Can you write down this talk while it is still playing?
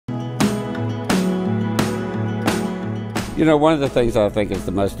You know, one of the things I think is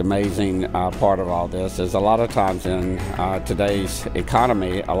the most amazing part of all this is a lot of times in today's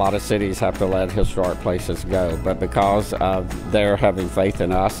economy, a lot of cities have to let historic places go. But because they're having faith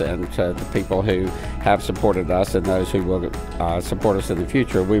in us and to the people who have supported us and those who will support us in the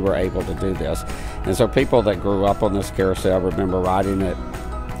future, we were able to do this. And so people that grew up on this carousel remember riding it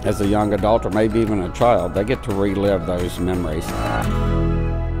as a young adult or maybe even a child. They get to relive those memories.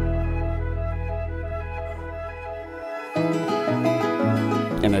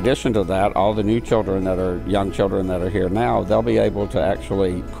 In addition to that, all the new children that are young children that are here now, they'll be able to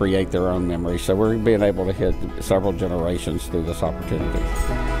actually create their own memories. So we're being able to hit several generations through this opportunity.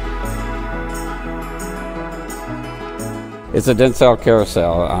 It's a Denzel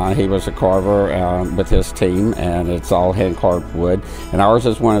carousel. He was a carver with his team, and it's all hand-carved wood. And ours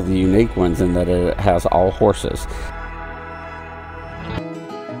is one of the unique ones in that it has all horses.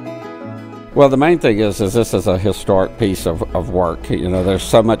 Well, the main thing is this is a historic piece of work. You know, there's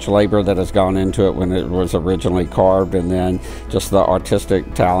so much labor that has gone into it when it was originally carved, and then just the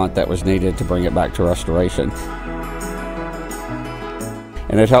artistic talent that was needed to bring it back to restoration.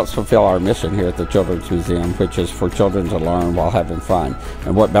 And it helps fulfill our mission here at the Children's Museum, which is for children to learn while having fun.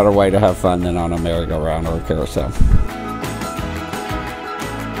 And what better way to have fun than on a merry-go-round or a carousel?